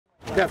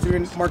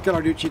afternoon. Mark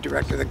Gallarducci,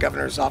 Director of the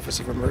Governor's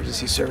Office of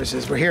Emergency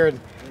Services. We're here in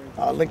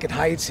Lincoln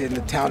Heights in the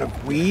town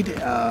of Weed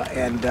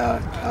and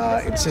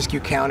in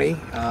Siskiyou County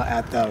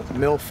at the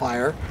mill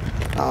fire.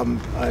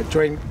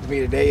 Joining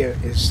me today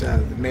is the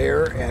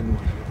mayor and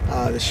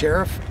the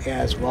sheriff,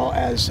 as well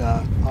as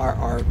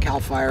our CAL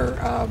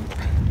FIRE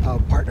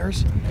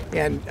partners.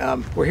 And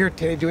we're here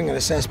today doing an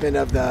assessment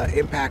of the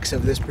impacts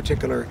of this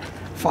particular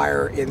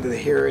fire into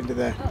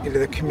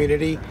the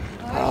community.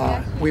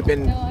 We've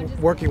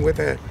been working with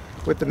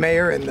the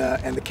mayor and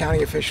the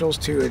county officials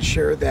to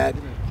ensure that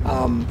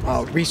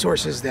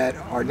resources that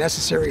are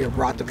necessary are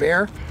brought to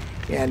bear.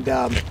 And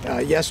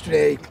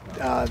yesterday,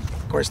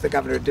 of course, the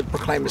governor did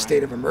proclaim a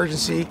state of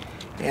emergency,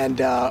 and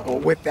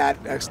with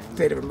that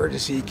state of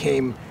emergency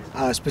came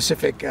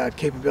specific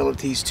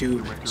capabilities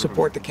to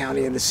support the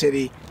county and the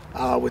city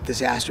with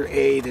disaster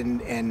aid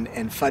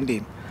and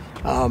funding.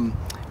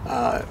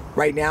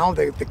 Right now,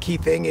 the key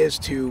thing is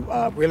to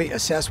really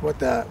assess what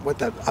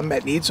the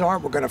unmet needs are.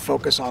 We're going to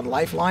focus on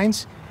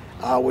lifelines,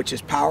 which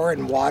is power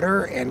and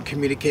water and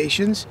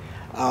communications.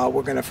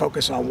 We're going to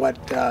focus on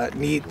what the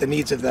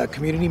needs of the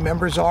community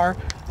members are.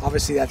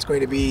 Obviously, that's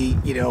going to be,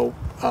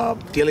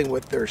 dealing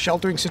with their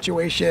sheltering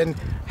situation,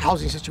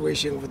 housing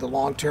situation over the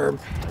long term,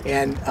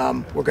 and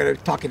we're going to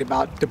be talking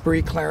about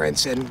debris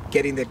clearance and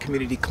getting the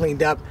community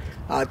cleaned up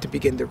to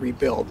begin to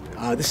rebuild.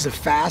 This is a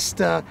fast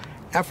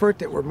effort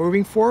that we're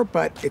moving for,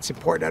 but it's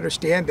important to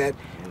understand that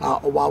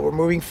while we're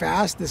moving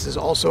fast, this is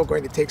also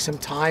going to take some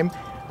time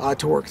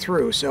to work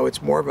through. So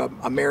it's more of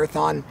a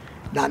marathon,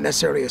 not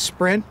necessarily a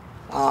sprint,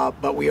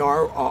 but we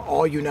are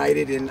all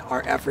united in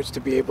our efforts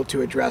to be able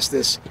to address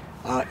this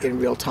in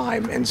real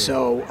time. And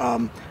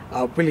so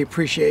really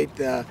appreciate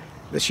the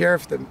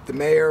sheriff, the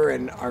mayor,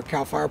 and our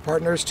CAL FIRE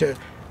partners to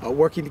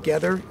working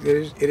together.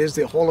 It is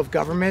the whole of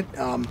government,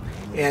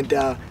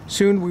 and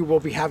soon we will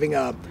be having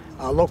a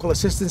local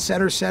assistance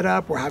center set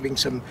up. We're having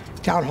some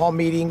town hall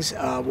meetings.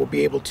 We'll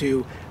be able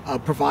to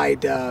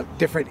provide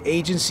different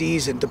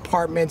agencies and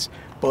departments,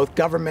 both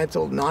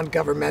governmental,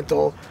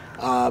 non-governmental,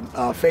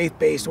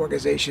 faith-based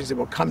organizations that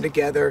will come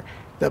together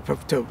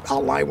to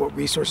outline what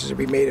resources will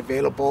be made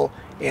available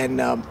and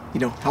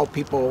help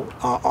people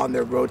on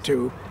their road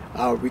to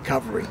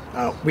recovery.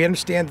 We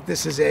understand that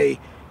this is a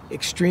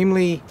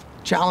extremely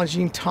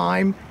challenging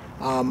time.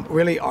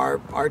 Really, our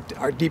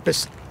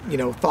deepest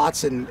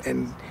thoughts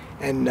and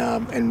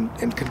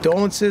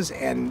condolences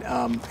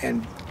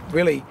and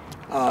really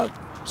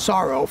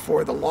sorrow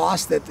for the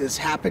loss that has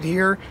happened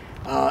here.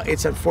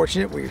 It's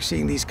unfortunate we're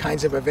seeing these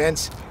kinds of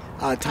events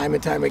time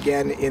and time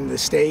again in the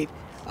state,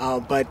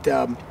 but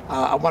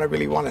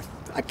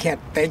I can't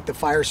thank the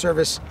fire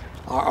service,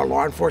 our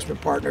law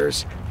enforcement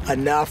partners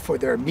enough for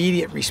their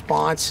immediate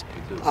response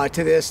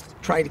to this,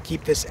 trying to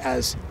keep this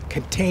as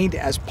contained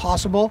as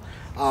possible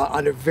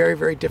under very,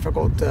 very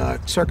difficult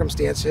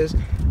circumstances.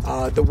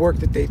 The work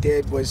that they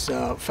did was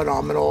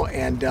phenomenal,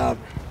 and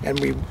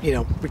we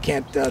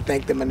can't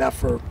thank them enough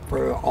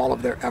for all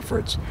of their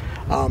efforts.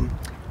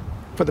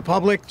 For the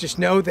public, just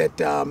know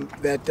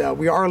that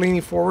we are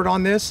leaning forward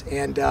on this,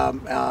 and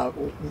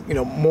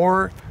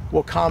more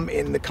will come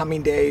in the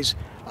coming days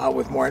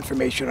with more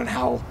information on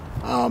how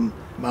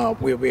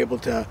we'll be able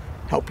to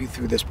help you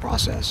through this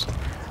process.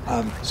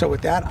 So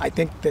with that, I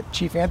think that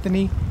Chief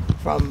Anthony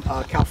from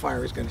CAL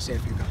FIRE is going to say a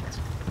few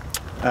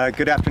comments.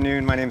 Good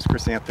afternoon. My name is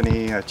Chris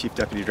Anthony, Chief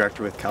Deputy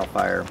Director with CAL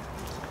FIRE.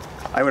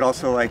 I would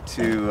also like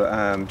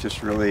to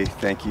just really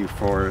thank you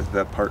for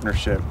the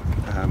partnership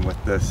with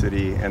the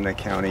city and the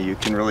county. You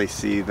can really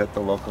see that the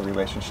local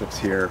relationships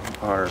here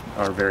are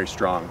very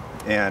strong,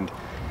 and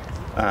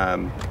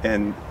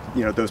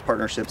those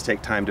partnerships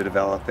take time to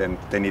develop, and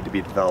they need to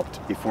be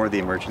developed before the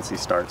emergency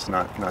starts,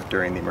 not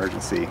during the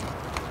emergency.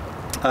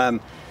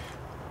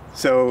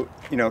 So,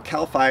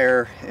 CAL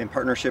FIRE, in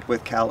partnership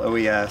with Cal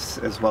OES,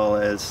 as well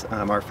as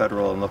our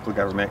federal and local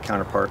government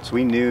counterparts,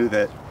 we knew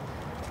that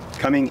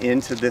coming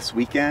into this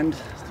weekend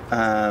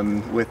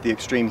with the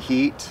extreme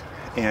heat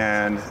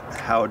and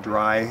how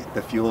dry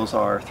the fuels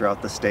are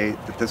throughout the state,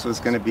 that this was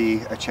going to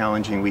be a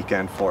challenging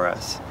weekend for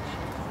us.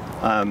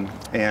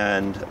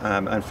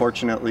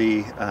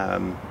 Unfortunately,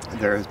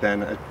 there has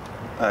been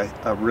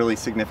a really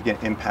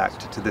significant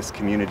impact to this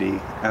community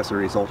as a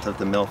result of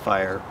the mill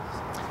fire.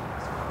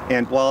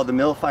 And while the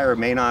mill fire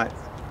may not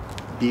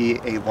be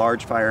a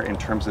large fire in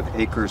terms of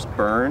acres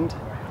burned,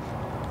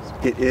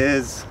 it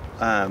is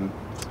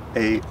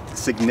a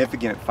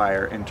significant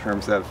fire in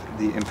terms of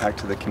the impact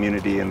to the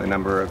community and the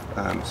number of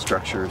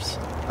structures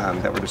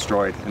that were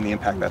destroyed and the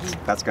impact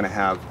that's going to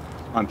have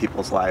on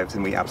people's lives,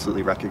 and we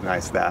absolutely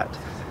recognize that.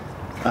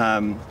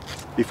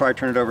 Before I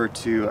turn it over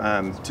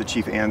to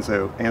Chief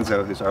Anzo,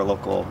 who's our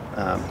local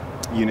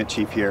unit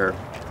chief here,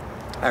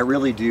 I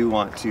really do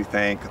want to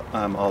thank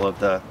all of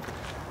the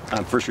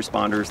first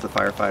responders, the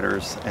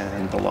firefighters,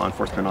 and the law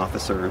enforcement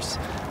officers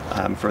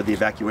for the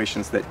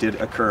evacuations that did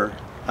occur,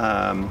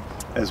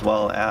 as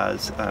well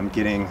as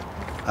getting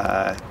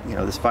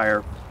this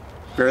fire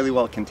fairly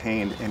well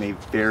contained in a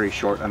very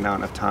short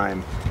amount of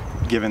time,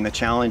 given the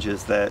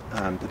challenges that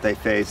they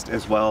faced,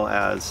 as well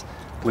as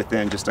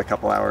within just a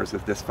couple hours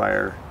of this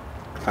fire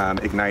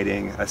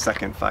igniting a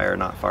second fire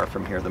not far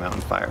from here, the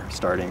mountain fire,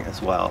 starting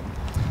as well.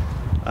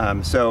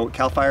 So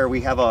CAL FIRE,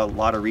 we have a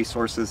lot of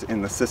resources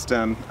in the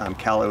system.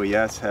 Cal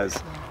OES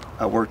has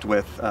worked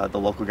with the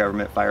local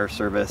government fire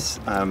service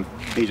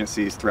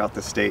agencies throughout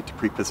the state to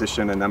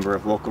pre-position a number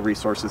of local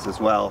resources as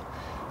well.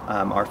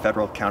 Our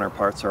federal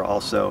counterparts are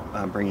also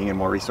bringing in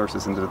more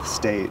resources into the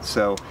state.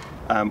 So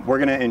we're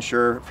going to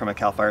ensure from a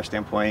CAL FIRE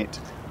standpoint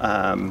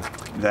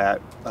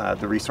that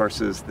the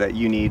resources that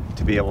you need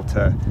to be able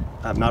to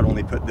not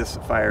only put this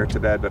fire to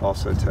bed, but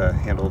also to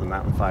handle the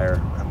mountain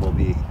fire will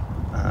be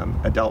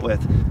dealt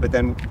with. But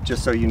then,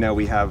 just so you know,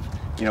 we have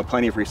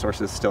plenty of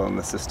resources still in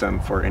the system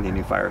for any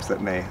new fires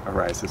that may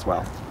arise as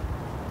well.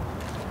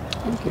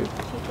 Thank you.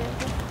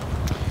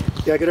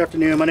 Yeah, good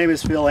afternoon. My name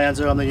is Phil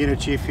Anzo. I'm the unit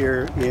chief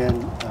here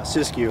in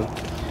Siskiyou.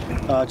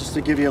 Just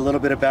to give you a little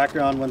bit of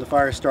background, when the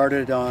fire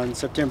started on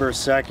September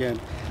 2nd,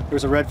 there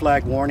was a red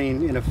flag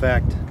warning in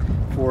effect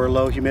for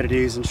low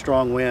humidities and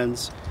strong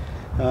winds.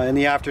 In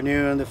the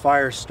afternoon, the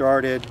fire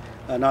started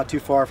not too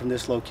far from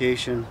this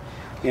location,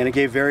 and it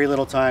gave very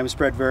little time,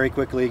 spread very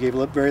quickly, gave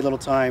very little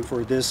time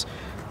for this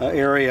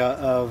area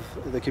of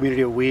the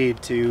community of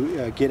Weed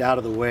to get out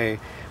of the way.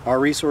 Our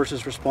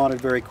resources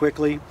responded very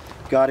quickly,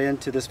 got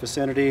into this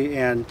vicinity,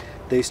 and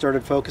they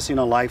started focusing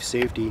on life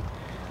safety.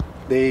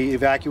 They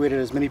evacuated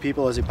as many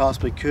people as they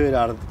possibly could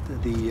out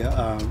of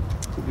the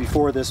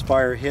before this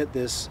fire hit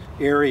this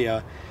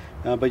area.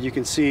 But you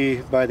can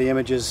see by the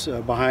images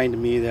behind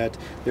me that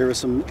there was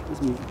some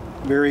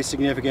very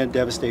significant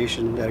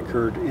devastation that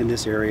occurred in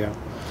this area.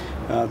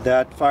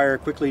 That fire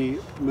quickly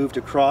moved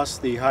across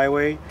the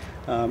highway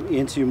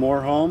into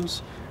more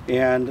homes,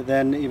 and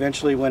then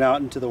eventually went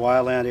out into the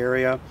wildland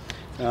area.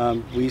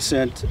 We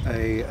sent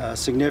a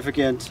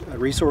significant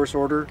resource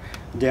order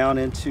down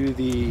into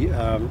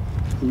the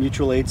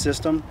mutual aid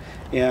system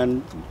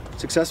and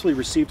successfully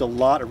received a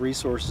lot of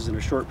resources in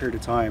a short period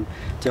of time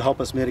to help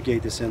us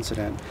mitigate this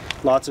incident.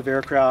 Lots of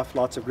aircraft,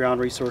 lots of ground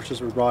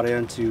resources were brought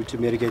in to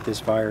mitigate this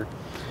fire.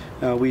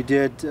 We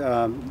did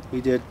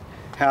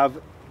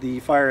have the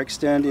fire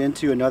extend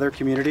into another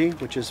community,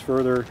 which is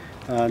further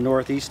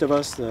northeast of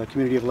us, the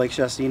community of Lake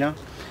Shastina.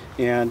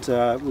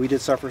 And we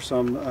did suffer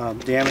some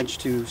damage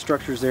to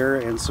structures there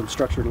and some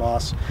structure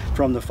loss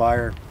from the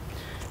fire.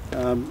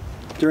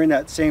 During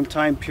that same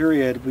time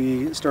period,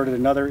 we started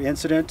another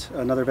incident,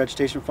 another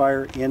vegetation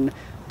fire in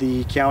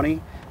the county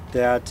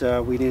that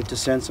we needed to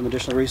send some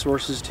additional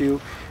resources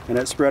to, and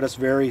it spread us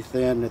very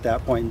thin at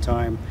that point in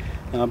time.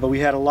 But we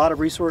had a lot of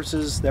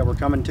resources that were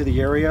coming to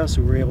the area,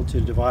 so we were able to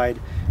divide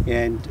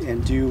and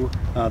do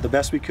the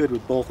best we could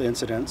with both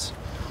incidents.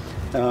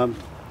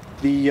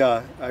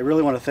 I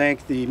really want to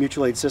thank the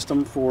mutual aid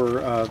system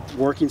for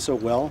working so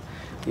well,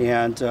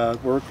 and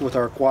work with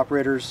our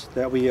cooperators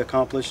that we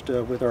accomplished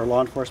with our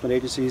law enforcement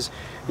agencies.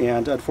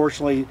 And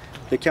unfortunately,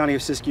 the County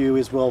of Siskiyou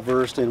is well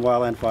versed in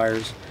wildland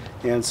fires,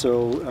 and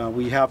so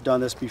we have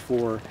done this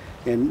before.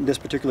 And this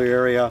particular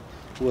area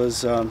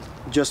was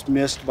just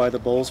missed by the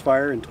Bowles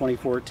fire in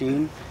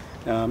 2014,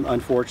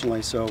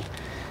 unfortunately. So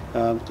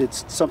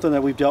it's something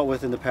that we've dealt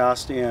with in the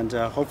past, and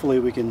hopefully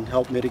we can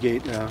help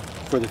mitigate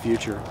for the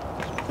future.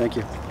 Thank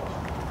you.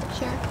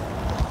 Sure.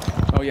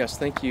 Oh yes,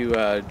 thank you.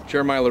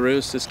 Jeremiah LaRue,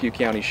 Siskiyou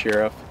County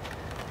Sheriff.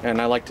 And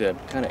I'd like to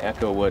kind of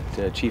echo what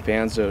Chief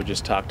Anzo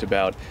just talked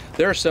about.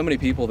 There are so many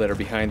people that are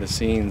behind the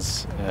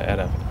scenes at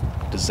a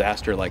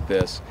disaster like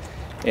this.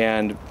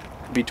 And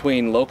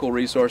between local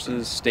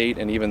resources, state,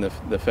 and even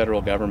the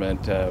federal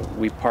government,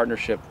 we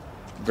partnership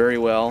very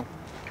well.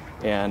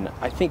 And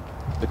I think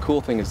the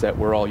cool thing is that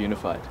we're all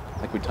unified,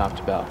 like we talked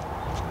about.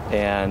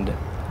 And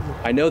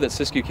I know that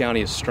Siskiyou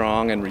County is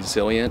strong and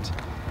resilient,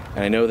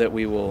 and I know that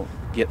we will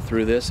get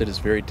through this. It is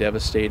very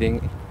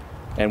devastating.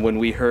 And when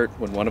we hurt,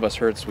 when one of us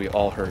hurts, we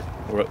all hurt.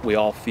 We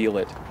all feel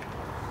it.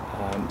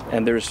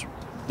 And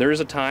there is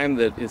a time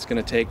that it's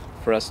going to take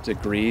for us to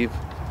grieve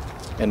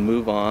and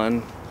move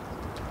on,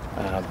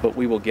 but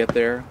we will get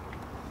there.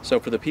 So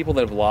for the people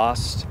that have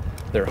lost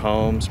their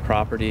homes,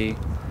 property,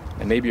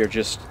 and maybe are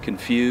just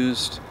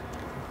confused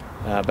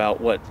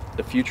about what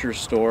the future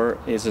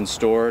is in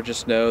store,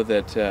 just know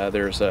that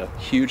there's a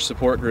huge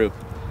support group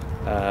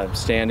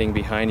standing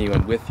behind you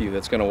and with you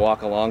that's going to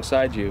walk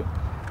alongside you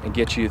and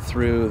get you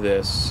through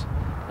this,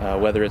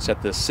 whether it's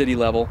at the city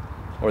level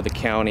or the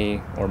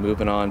county or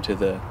moving on to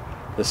the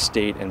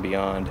state and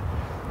beyond.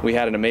 We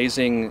had an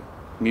amazing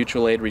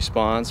mutual aid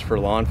response for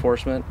law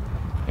enforcement,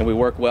 and we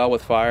work well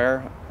with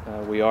fire.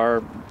 We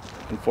are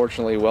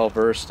unfortunately well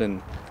versed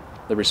in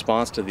the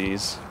response to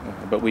these,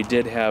 but we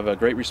did have a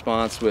great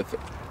response with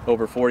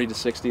over 40 to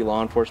 60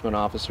 law enforcement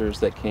officers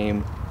that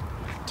came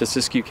to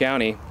Siskiyou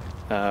County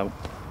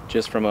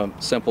just from a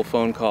simple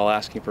phone call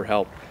asking for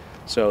help.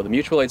 So the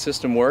mutual aid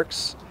system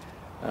works,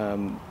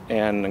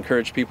 and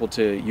encourage people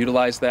to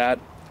utilize that,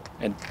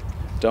 and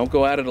don't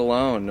go at it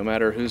alone. No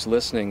matter who's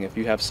listening, if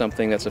you have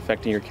something that's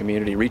affecting your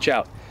community, reach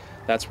out.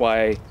 That's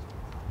why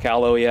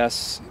Cal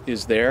OES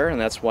is there, and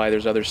that's why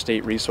there's other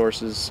state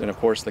resources, and of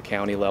course the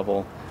county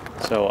level.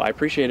 So I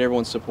appreciate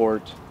everyone's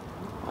support,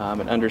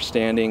 and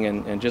understanding,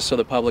 and just so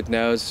the public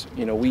knows,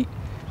 you know,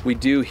 we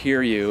do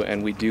hear you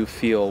and we do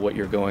feel what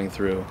you're going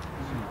through.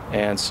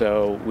 And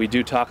so we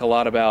do talk a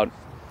lot about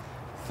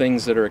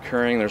things that are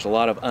occurring. There's a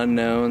lot of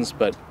unknowns,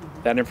 but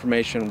that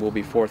information will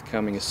be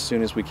forthcoming as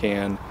soon as we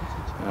can.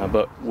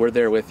 But we're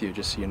there with you,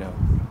 just so you know.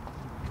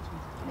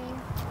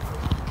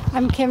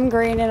 I'm Kim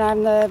Green, and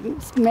I'm the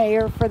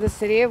mayor for the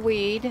city of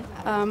Weed.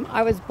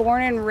 I was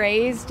born and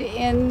raised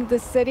in the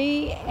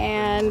city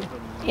and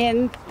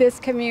in this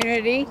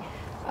community.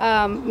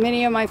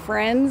 Many of my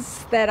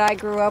friends that I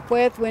grew up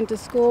with, went to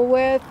school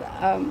with.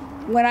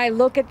 When I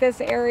look at this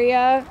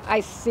area,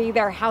 I see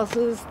their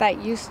houses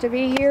that used to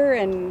be here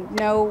and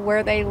know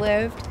where they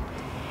lived.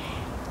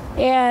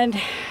 And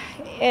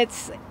it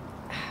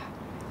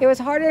was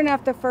hard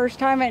enough the first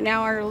time, and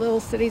now our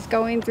little city's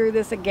going through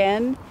this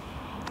again.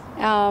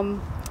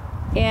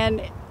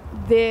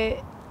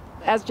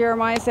 As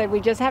Jeremiah said, we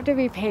just have to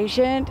be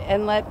patient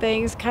and let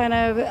things kind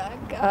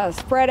of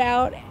spread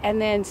out,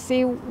 and then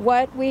see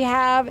what we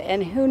have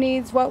and who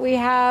needs what we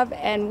have,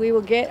 and we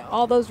will get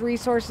all those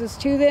resources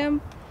to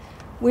them.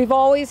 We've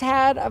always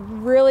had a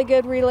really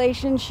good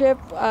relationship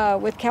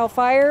with CAL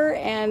FIRE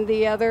and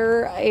the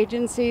other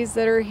agencies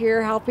that are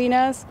here helping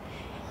us,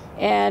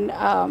 and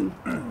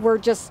we're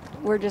just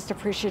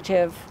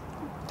appreciative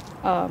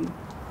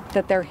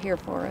that they're here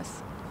for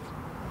us.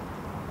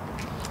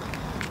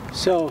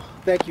 So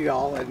thank you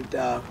all,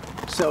 and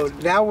so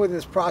now with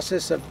this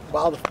process of,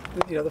 while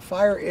the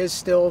fire is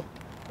still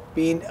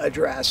being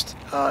addressed,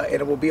 and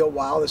it will be a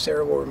while, this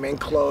area will remain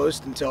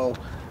closed until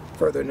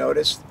further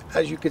notice.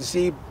 As you can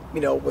see,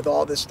 with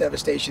all this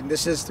devastation,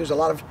 there's a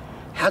lot of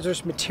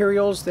hazardous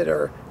materials that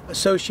are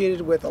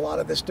associated with a lot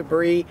of this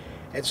debris,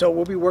 and so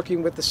we'll be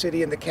working with the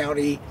city and the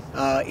county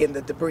in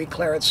the debris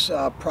clearance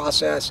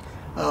process.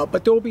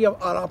 But there will be an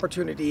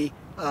opportunity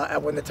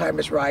when the time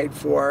is right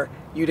for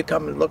you to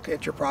come and look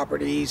at your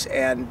properties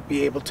and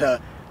be able to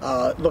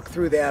look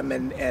through them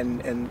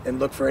and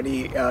look for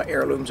any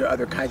heirlooms or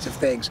other kinds of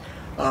things.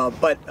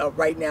 But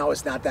right now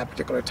is not that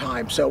particular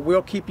time. So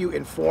we'll keep you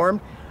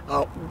informed.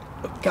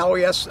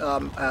 CalOES,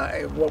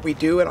 what we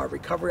do in our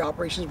recovery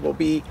operations will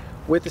be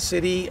with the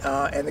city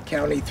and the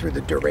county through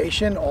the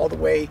duration, all the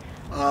way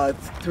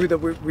through the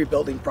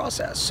rebuilding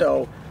process.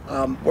 So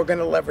we're going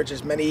to leverage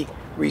as many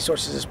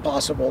resources as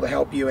possible to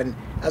help you. And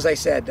as I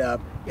said,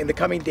 in the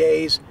coming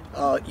days,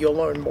 you'll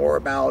learn more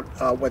about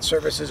what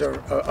services are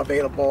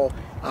available,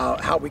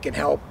 how we can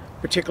help,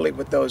 particularly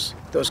with those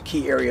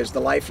key areas, the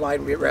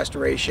lifeline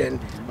restoration,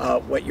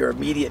 what your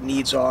immediate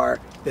needs are,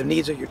 the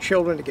needs of your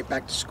children to get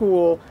back to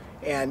school,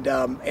 and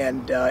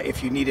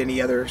if you need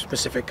any other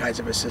specific kinds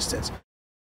of assistance.